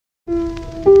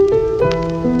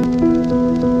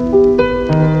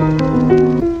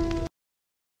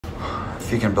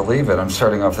can't believe it. I'm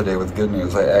starting off the day with good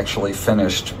news. I actually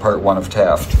finished part 1 of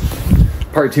Taft.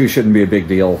 Part 2 shouldn't be a big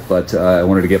deal, but I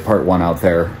wanted to get part 1 out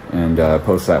there and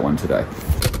post that one today.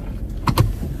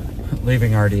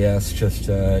 Leaving RDS, just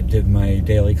did my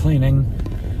daily cleaning.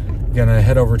 Gonna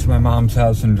head over to my mom's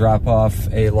house and drop off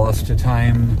a Lost to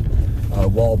Time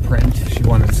wall print. She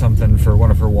wanted something for one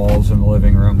of her walls in the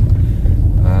living room.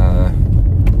 I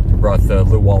brought the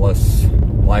Lew Wallace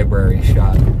library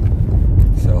shot,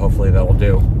 so hopefully that'll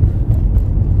do.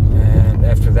 And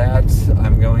after that,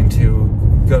 I'm going to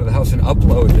go to the house and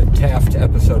upload Taft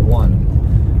episode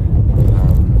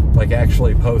 1. Like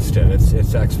actually post it.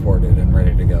 It's exported and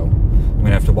ready to go. I'm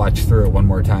gonna have to watch through it one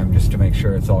more time just to make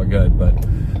sure it's all good, but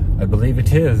I believe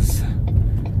it is.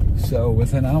 So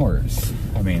within hours.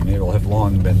 I mean, it'll have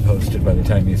long been posted by the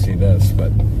time you see this,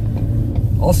 but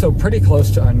also pretty close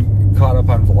to caught up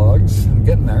on vlogs. I'm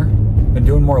getting there. Been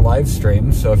doing more live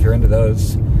streams, so if you're into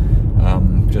those,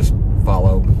 just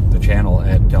follow the channel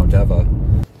at Don't Eva.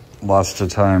 Lost to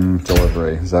Time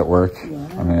delivery. Does that work? Yeah.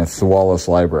 I mean, it's the Wallace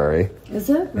Library. Is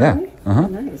it? Really? Yeah. Uh-huh. Oh,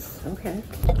 nice. Okay.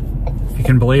 If you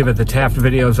can believe it, the Taft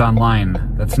video's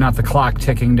online. That's not the clock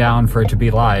ticking down for it to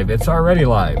be live. It's already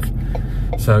live.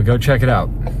 So go check it out.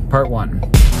 Part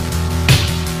 1.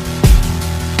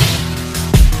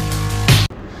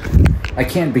 I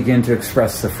can't begin to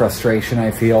express the frustration I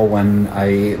feel when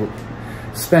I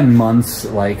spend months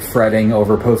like fretting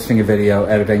over posting a video,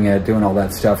 editing it, doing all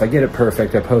that stuff. I get it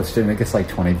perfect, I post it and it gets like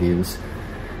 20 views.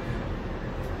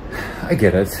 I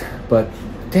get it, but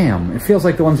damn, it feels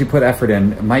like the ones you put effort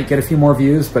in might get a few more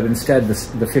views, but instead the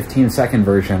 15-second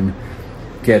version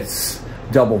gets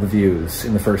double the views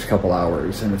in the first couple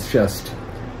hours. And it's just,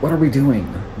 what are we doing?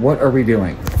 What are we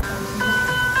doing?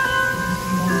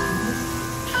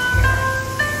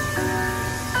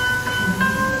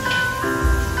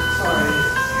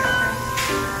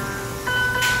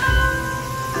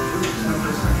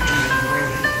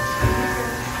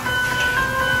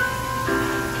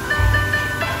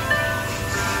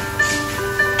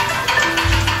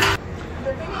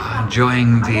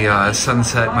 Enjoying the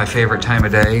sunset, my favorite time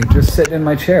of day. Just sitting in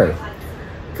my chair,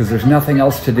 because there's nothing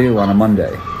else to do on a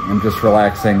Monday. I'm just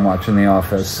relaxing, watching The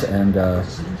Office, and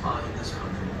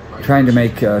trying to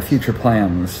make future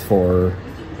plans for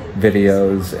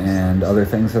videos and other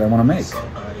things that I want to make.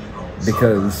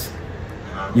 Because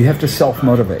you have to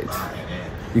self-motivate.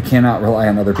 You cannot rely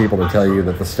on other people to tell you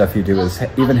that the stuff you do is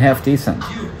even half decent.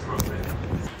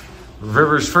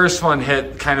 River's first one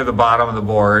hit kind of the bottom of the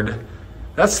board.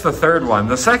 That's the third one.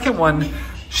 The second one,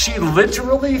 she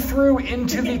literally threw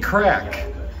into the crack.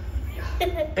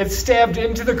 It stabbed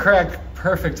into the crack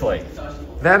perfectly.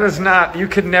 That is not, you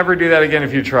could never do that again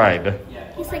if you tried.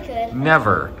 Yes, I could.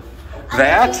 Never.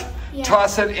 That, yeah.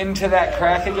 Toss it into that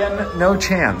crack again, no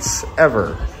chance,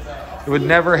 ever. It would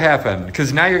never happen,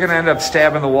 because now you're gonna end up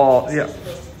stabbing the wall. Yeah.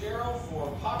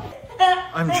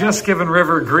 I'm just giving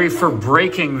River grief for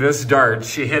breaking this dart.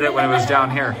 She hit it when it was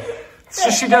down here. So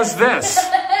she does this.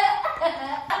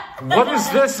 What is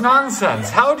this nonsense?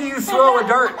 How do you throw a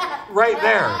dart right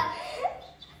there?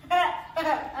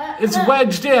 It's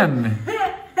wedged in.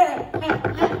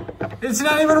 It's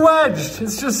not even wedged.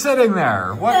 It's just sitting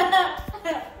there. What?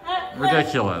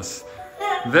 Ridiculous.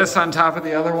 This on top of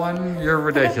the other one? You're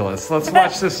ridiculous. Let's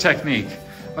watch this technique.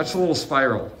 Watch the little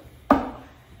spiral. Can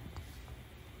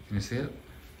you see it?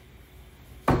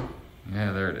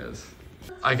 Yeah, there it is.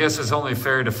 I guess it's only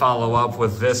fair to follow up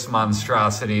with this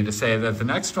monstrosity to say that the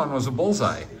next one was a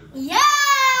bullseye. Yeah!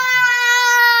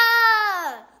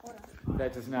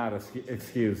 That does not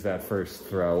excuse that first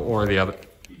throw or the other.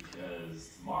 Because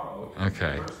tomorrow.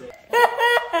 Okay.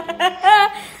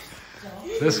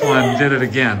 This one did it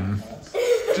again.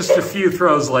 Just a few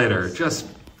throws later. Just,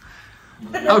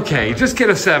 okay, just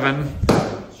get a 7.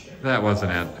 That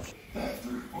wasn't it.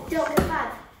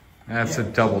 That's a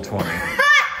double 20.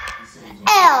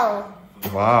 L.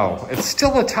 Wow, it's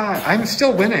still a tie. I'm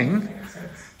still winning.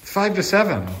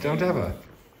 5-7. Don't ever.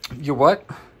 You what?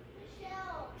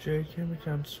 J.K.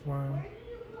 McCon Swarm.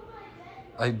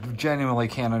 I genuinely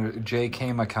can't under...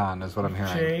 J.K. McCon is what I'm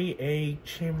hearing. J.A.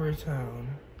 Chambertown.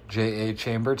 J.A.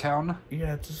 Chambertown?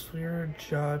 Yeah, it's this weird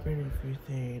job interview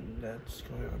thing that's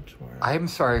going on tomorrow. I'm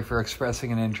sorry for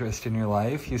expressing an interest in your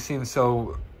life. You seem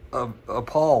so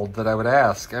appalled that I would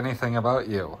ask anything about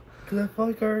you. Because I felt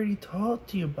like I already talked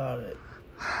to you about it.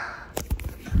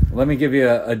 Let me give you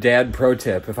a dad pro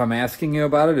tip. If I'm asking you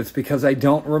about it, it's because I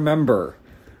don't remember.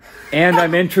 And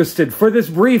I'm interested for this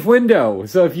brief window.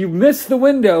 So if you miss the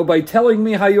window by telling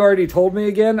me how you already told me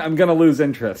again, I'm going to lose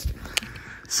interest.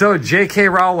 So J.K.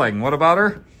 Rowling, what about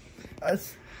her?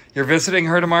 You're visiting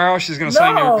her tomorrow? She's going to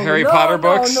sign your Harry Potter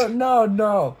books?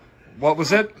 No. What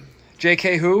was it?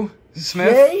 J.K. who?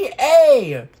 Smith?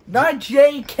 J.A. Not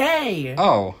J.K.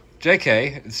 Oh,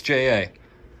 J.K. It's J.A.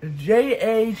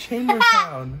 J.A.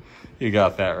 Chambertown. You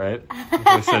got that, right?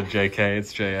 I said J.K.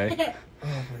 It's J.A.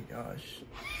 Oh my gosh.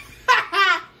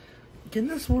 Can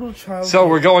this little child... So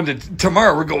we're going to...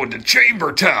 Tomorrow we're going to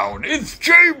Chambertown. It's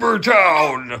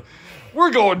Chambertown.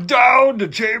 We're going down to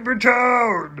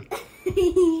Chambertown.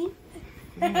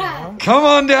 Come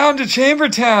on down to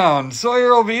Chambertown.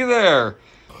 Sawyer will be there.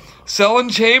 Selling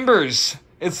chambers.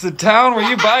 It's the town where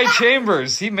you buy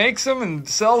chambers. He makes them and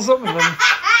sells them. And then...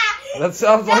 That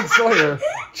sounds like Sawyer.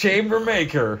 Chamber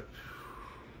maker.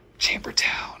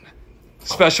 Chambertown.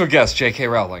 Special guest, J.K.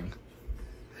 Rowling.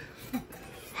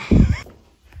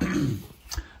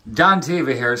 Don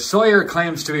Teva here. Sawyer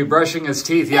claims to be brushing his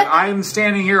teeth, yet I'm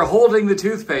standing here holding the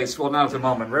toothpaste. Well, not at the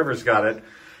moment. Rivers got it.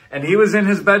 And he was in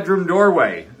his bedroom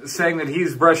doorway saying that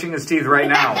he's brushing his teeth right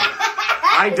now.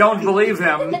 I don't believe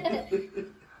him.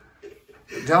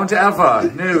 Don't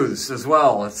ever. News as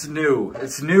well. It's new.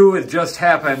 It's new. It just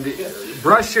happened.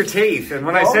 Brush your teeth. And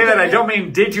when I say that, I don't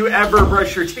mean did you ever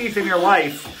brush your teeth in your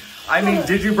life. I mean,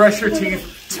 did you brush your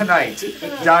teeth tonight?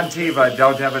 Don Teva,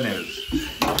 don't have a news.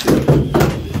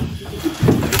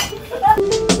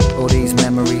 All these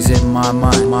memories in my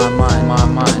mind, my mind.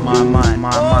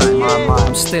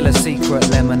 I'm still a secret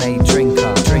lemonade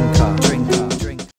drinker.